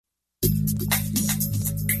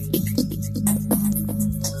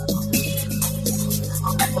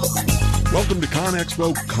Welcome to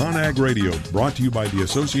ConExpo ConAg Radio, brought to you by the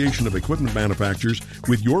Association of Equipment Manufacturers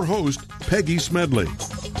with your host, Peggy Smedley.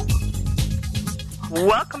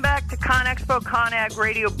 Welcome back to ConExpo ConAg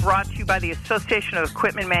Radio, brought to you by the Association of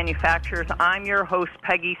Equipment Manufacturers. I'm your host,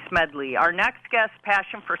 Peggy Smedley. Our next guest's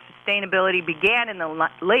passion for sustainability began in the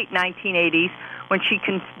late 1980s when she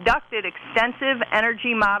conducted extensive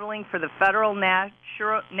energy modeling for the Federal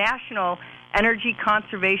National Energy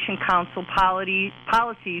Conservation Council Policies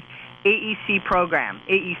AECT program.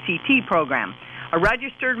 A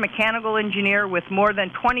registered mechanical engineer with more than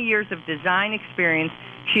 20 years of design experience,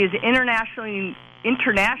 she is internationally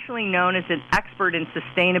known as an expert in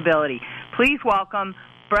sustainability. Please welcome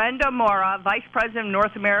Brenda Mora, Vice President of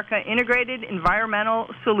North America Integrated Environmental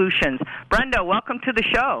Solutions. Brenda, welcome to the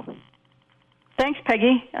show. Thanks,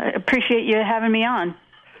 Peggy. I appreciate you having me on.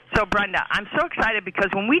 So, Brenda, I'm so excited because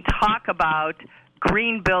when we talk about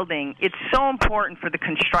green building, it's so important for the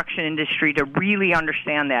construction industry to really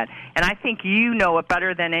understand that. And I think you know it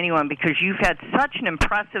better than anyone because you've had such an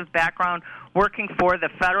impressive background working for the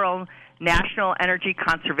Federal National Energy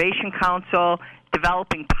Conservation Council,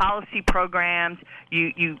 developing policy programs.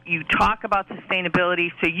 You talk about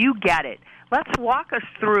sustainability, so you get it. Let's walk us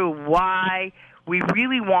through why we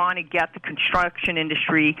really want to get the construction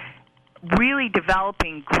industry really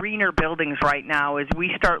developing greener buildings right now as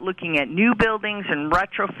we start looking at new buildings and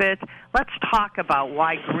retrofits. Let's talk about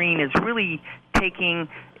why green is really taking,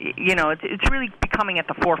 it's really becoming at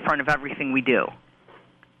the forefront of everything we do.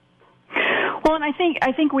 Well, and I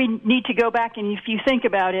think we need to go back, and if you think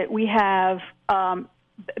about it, we have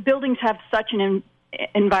buildings have such an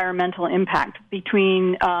environmental impact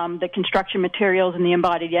between the construction materials and the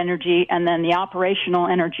embodied energy and then the operational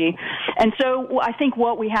energy. And so I think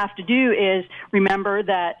what we have to do is remember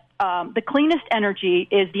that the cleanest energy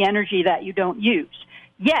is the energy that you don't use.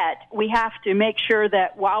 Yet we have to make sure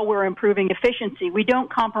that while we're improving efficiency, we don't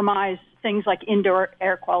compromise things like indoor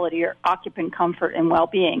air quality or occupant comfort and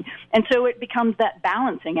well-being. And so it becomes that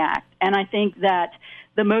balancing act. And I think that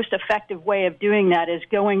the most effective way of doing that is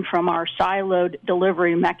going from our siloed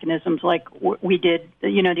delivery mechanisms like we did.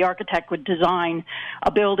 The architect would design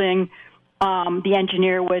a building, the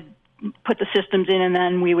engineer would put the systems in, and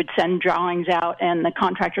then we would send drawings out, and the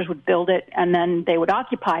contractors would build it, and then they would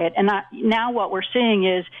occupy it. And now what we're seeing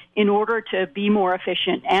is, in order to be more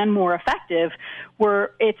efficient and more effective,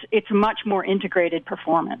 it's much more integrated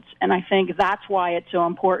performance. And I think that's why it's so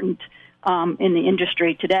important in the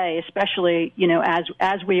industry today, especially,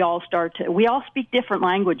 as we all we all speak different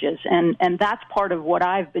languages, and that's part of what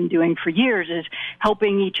I've been doing for years is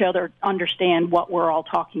helping each other understand what we're all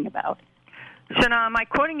talking about. So now, am I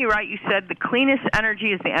quoting you right? You said the cleanest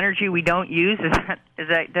energy is the energy we don't use.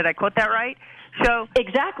 Did I quote that right? So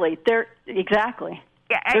exactly. Exactly.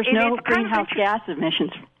 Yeah, there's no greenhouse gas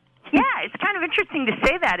emissions. Yeah, it's kind of interesting to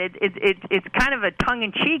say that. It's kind of a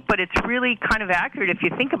tongue-in-cheek, but it's really kind of accurate if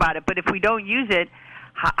you think about it. But if we don't use it,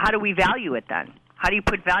 how do we value it then? How do you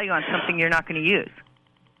put value on something you're not going to use?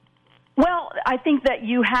 Well, I think that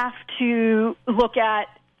you have to look at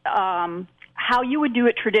how you would do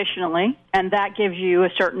it traditionally, and that gives you a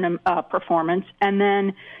certain performance. And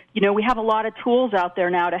then, we have a lot of tools out there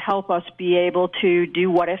now to help us be able to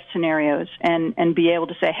do what-if scenarios and be able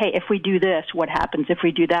to say, hey, if we do this, what happens? If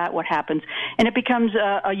we do that, what happens? And it becomes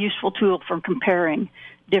a useful tool for comparing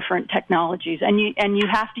different technologies. And you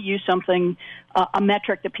have to use something, a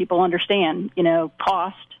metric that people understand,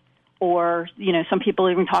 cost, or, some people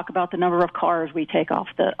even talk about the number of cars we take off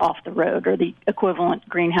the road or the equivalent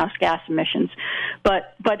greenhouse gas emissions.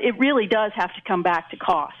 But it really does have to come back to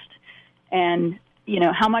cost. And,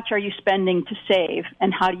 how much are you spending to save,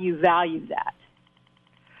 and how do you value that?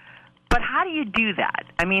 But how do you do that?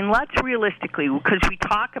 I mean, let's realistically, because we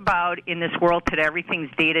talk about in this world today, everything's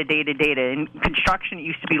data. In construction, it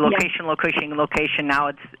used to be location, location. Now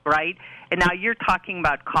it's, right? And now you're talking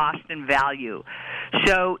about cost and value.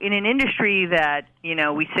 So in an industry that,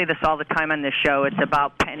 we say this all the time on this show, it's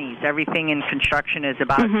about pennies. Everything in construction is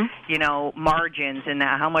about, margins and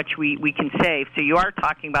how much we can save. So you are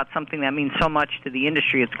talking about something that means so much to the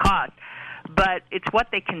industry, it's cost. But it's what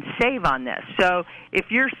they can save on this. So if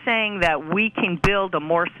you're saying that we can build a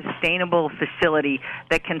more sustainable facility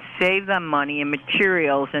that can save them money and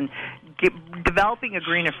materials and developing a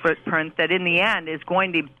greener footprint that in the end is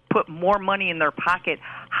going to put more money in their pocket,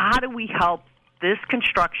 how do we help this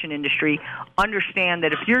construction industry understand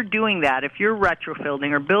that if you're doing that, if you're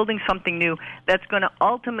retrofitting or building something new that's going to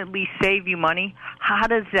ultimately save you money, how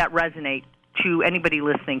does that resonate to anybody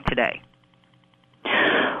listening today?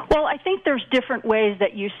 Well, I think there's different ways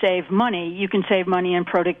that you save money. You can save money in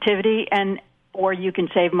productivity, or you can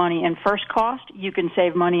save money in first cost. You can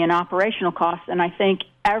save money in operational costs. And I think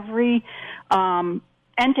every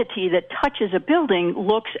entity that touches a building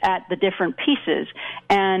looks at the different pieces,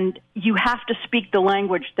 and you have to speak the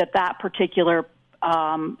language that particular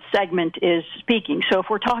segment is speaking. So if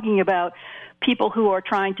we're talking about people who are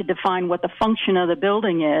trying to define what the function of the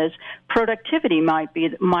building is, productivity might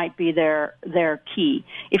be their key.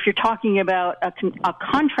 If you're talking about a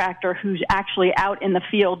contractor who's actually out in the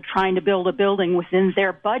field trying to build a building within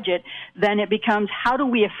their budget, then it becomes, how do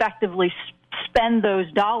we effectively spend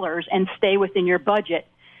those dollars and stay within your budget?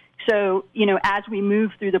 So, as we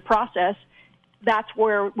move through the process, that's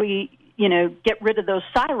where we get rid of those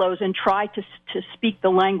silos and try to speak the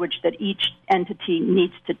language that each entity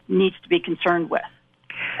needs to be concerned with.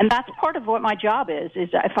 And that's part of what my job is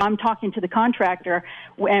if I'm talking to the contractor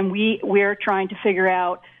and we're trying to figure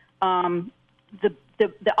out the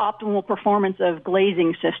optimal performance of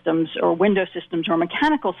glazing systems or window systems or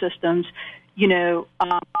mechanical systems,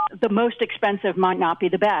 the most expensive might not be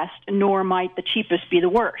the best, nor might the cheapest be the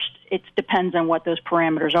worst. It depends on what those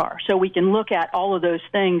parameters are. So we can look at all of those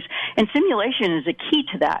things, and simulation is a key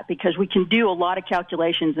to that because we can do a lot of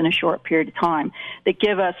calculations in a short period of time that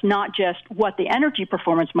give us not just what the energy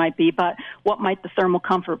performance might be, but what might the thermal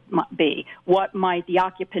comfort be, what might the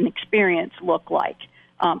occupant experience look like,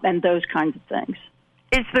 and those kinds of things.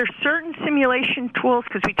 Is there certain simulation tools?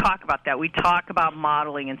 Because we talk about that. We talk about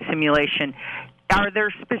modeling and simulation. Are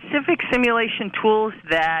there specific simulation tools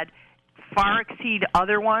that far exceed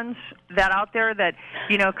other ones that out there that,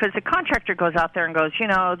 because the contractor goes out there and goes,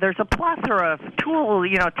 there's a plethora of tool,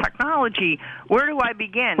 technology. Where do I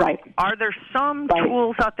begin? Right. Are there some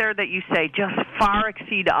tools out there that you say just far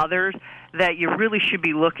exceed others that you really should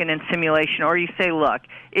be looking in simulation? Or you say, look,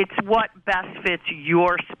 it's what best fits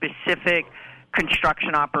your specific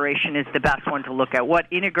construction operation is the best one to look at, what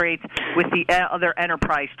integrates with the other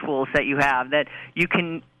enterprise tools that you have that you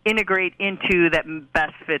can integrate into that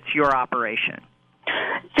best fits your operation?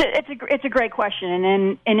 It's a great question,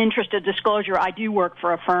 and in interest of disclosure, I do work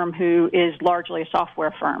for a firm who is largely a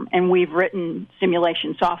software firm, and we've written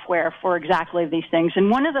simulation software for exactly these things. And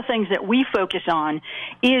one of the things that we focus on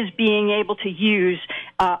is being able to use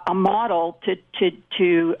a model to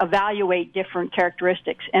evaluate different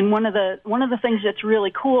characteristics. And one of the things that's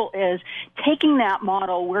really cool is taking that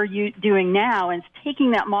model we're doing now and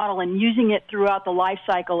taking that model and using it throughout the life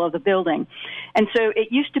cycle of the building. And so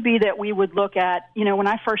it used to be that we would look at, when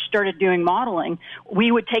I first started doing modeling,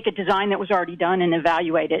 we would take a design that was already done and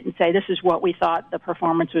evaluate it and say, this is what we thought the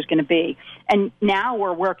performance was going to be. And now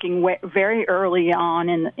we're working very early on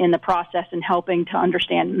in the process and helping to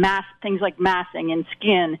understand things like massing and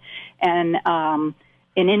skin and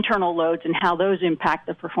internal loads and how those impact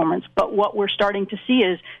the performance. But what we're starting to see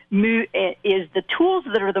is the tools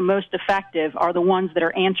that are the most effective are the ones that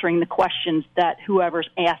are answering the questions that whoever's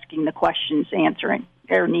asking the questions answering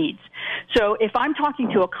their needs. So if I'm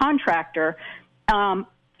talking to a contractor, I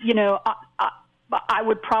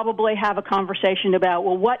would probably have a conversation about,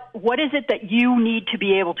 well, what is it that you need to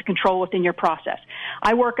be able to control within your process?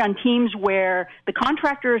 I work on teams where the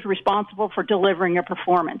contractor is responsible for delivering a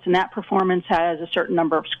performance, and that performance has a certain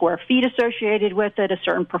number of square feet associated with it, a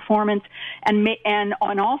certain performance, and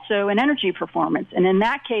also an energy performance. And in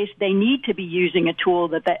that case, they need to be using a tool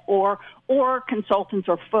or consultants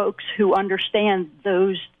or folks who understand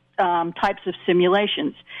those types of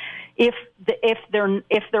simulations. If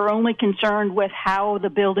they're only concerned with how the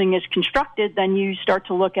building is constructed, then you start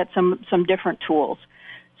to look at some different tools.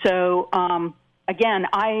 So again,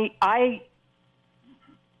 I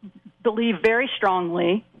believe very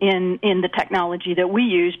strongly in the technology that we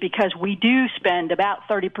use because we do spend about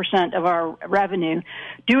 30% of our revenue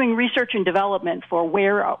doing research and development for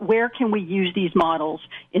where can we use these models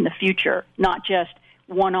in the future, not just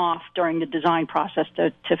one-off during the design process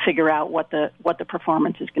to figure out what the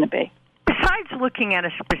performance is going to be. Besides looking at a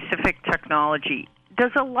specific technology,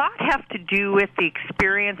 does a lot have to do with the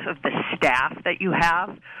experience of the staff that you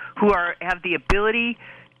have who have the ability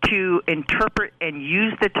to interpret and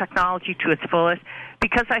use the technology to its fullest?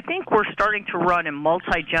 Because I think we're starting to run a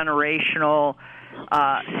multi-generational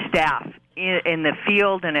staff in the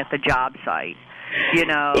field and at the job site, in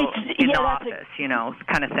the office,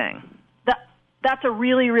 kind of thing. That's a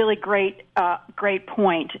really, really great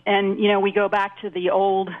point. And, we go back to the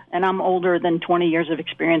old, and I'm older than 20 years of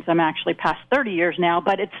experience. I'm actually past 30 years now,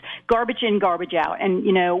 but it's garbage in, garbage out. And,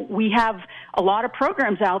 we have a lot of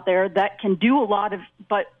programs out there that can do a lot of,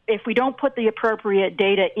 but if we don't put the appropriate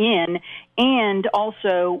data in, and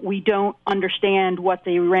also we don't understand what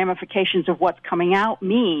the ramifications of what's coming out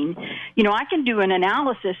mean, I can do an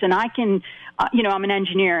analysis, and I can, I'm an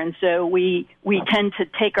engineer, and so we tend to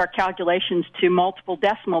take our calculations to multiple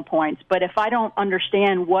decimal points. But if I don't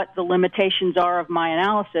understand what the limitations are of my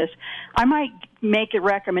analysis, I might make a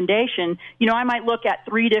recommendation. I might look at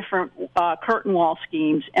 3 different curtain wall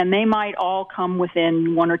schemes, and they might all come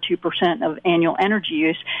within 1 or 2% of annual energy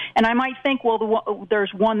use. And I might think, well,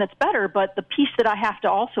 there's one that's better, but the piece that I have to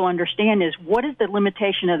also understand is, what is the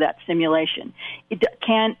limitation of that simulation?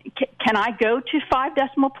 Can I go to 5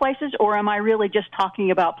 decimal places, or am I really just talking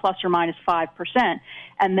about plus or minus 5%?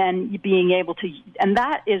 And then being able to, and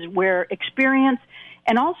that is where experience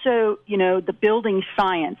and also, the building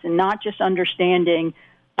science, and not just understanding,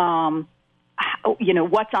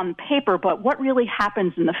 what's on paper, but what really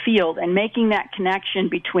happens in the field, and making that connection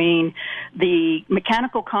between the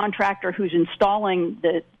mechanical contractor who's installing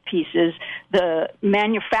the pieces, the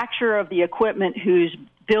manufacturer of the equipment who's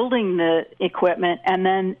building the equipment, and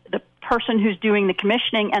then the person who's doing the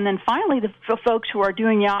commissioning, and then finally the folks who are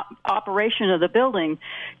doing the operation of the building.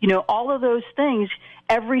 All of those things,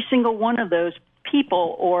 every single one of those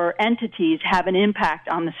people or entities have an impact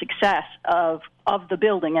on the success of the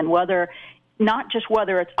building, and not just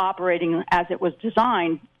whether it's operating as it was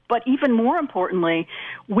designed, but even more importantly,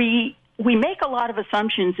 we make a lot of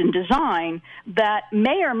assumptions in design that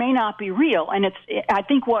may or may not be real. And I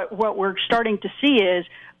think what we're starting to see is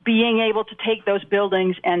being able to take those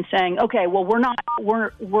buildings and saying, okay, well, we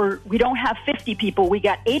don't have 50 people, we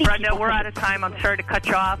got 80 Brenda, people. we're out of time. I'm sorry to cut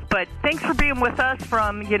you off, but thanks for being with us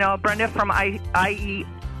from, Brenda from IES.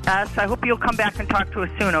 I hope you'll come back and talk to us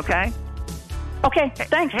soon, okay? Okay,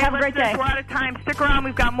 thanks. Have a great day. We're out of time. Stick around.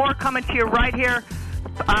 We've got more coming to you right here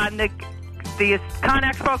on the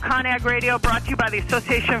ConExpo ConAg Radio, brought to you by the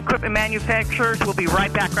Association of Equipment Manufacturers. We'll be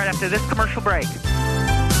right back right after this commercial break.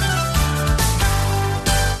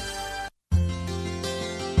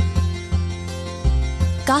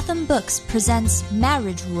 Gotham Books presents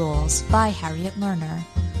Marriage Rules by Harriet Lerner.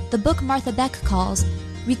 The book Martha Beck calls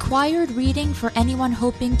required reading for anyone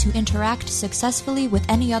hoping to interact successfully with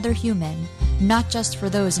any other human, not just for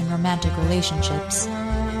those in romantic relationships.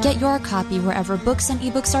 Get your copy wherever books and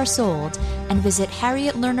ebooks are sold, and visit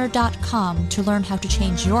harrietlerner.com to learn how to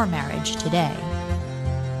change your marriage today.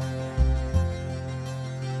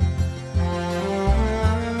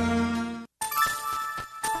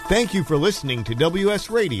 Thank you for listening to WS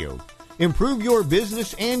Radio. Improve your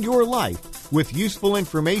business and your life with useful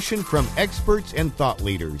information from experts and thought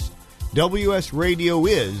leaders. WS Radio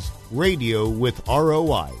is radio with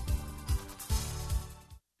ROI.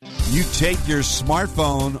 You take your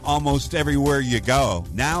smartphone almost everywhere you go.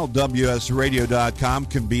 Now WSRadio.com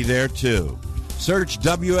can be there too. Search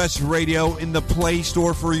WS Radio in the Play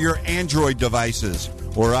Store for your Android devices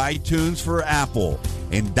or iTunes for Apple,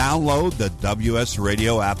 and download the WS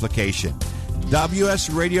Radio application.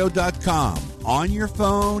 WSRadio.com, on your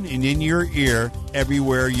phone and in your ear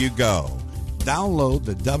everywhere you go. Download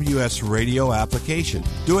the WS Radio application.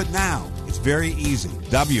 Do it now. It's very easy.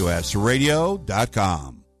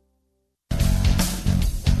 WSRadio.com.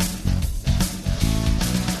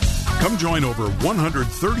 Come join over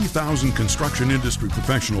 130,000 construction industry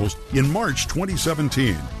professionals in March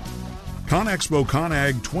 2017. ConExpo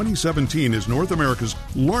ConAg 2017 is North America's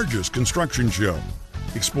largest construction show.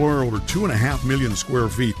 Explore over 2.5 million square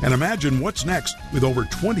feet and imagine what's next with over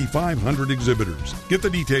 2,500 exhibitors. Get the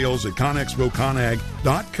details at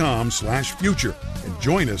conexpoconag.com/future and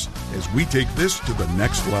join us as we take this to the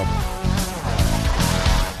next level.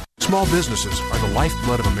 Small businesses are the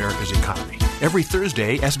lifeblood of America's economy. Every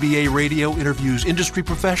Thursday, SBA Radio interviews industry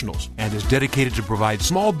professionals and is dedicated to provide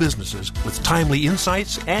small businesses with timely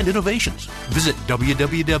insights and innovations. Visit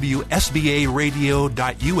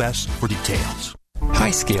www.sbaradio.us for details.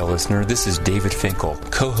 Hi, Scale listener. This is David Finkel,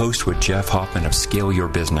 co-host with Jeff Hoffman of Scale Your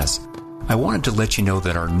Business. I wanted to let you know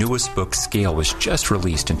that our newest book, Scale, was just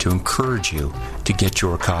released, and to encourage you to get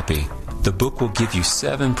your copy. The book will give you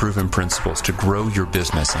 7 proven principles to grow your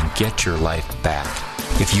business and get your life back.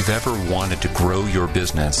 If you've ever wanted to grow your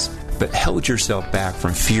business, but held yourself back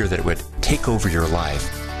from fear that it would take over your life,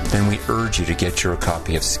 then we urge you to get your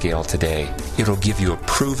copy of Scale today. It'll give you a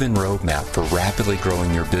proven roadmap for rapidly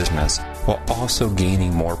growing your business while also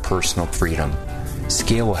gaining more personal freedom.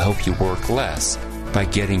 Scale will help you work less by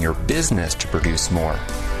getting your business to produce more.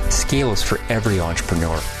 Scale is for every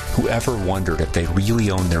entrepreneur who ever wondered if they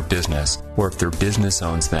really own their business or if their business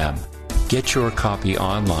owns them. Get your copy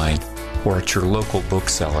online or at your local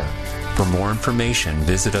bookseller. For more information,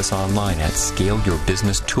 visit us online at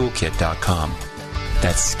scaleyourbusinesstoolkit.com.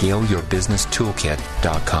 That's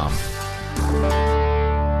ScaleYourBusinessToolkit.com.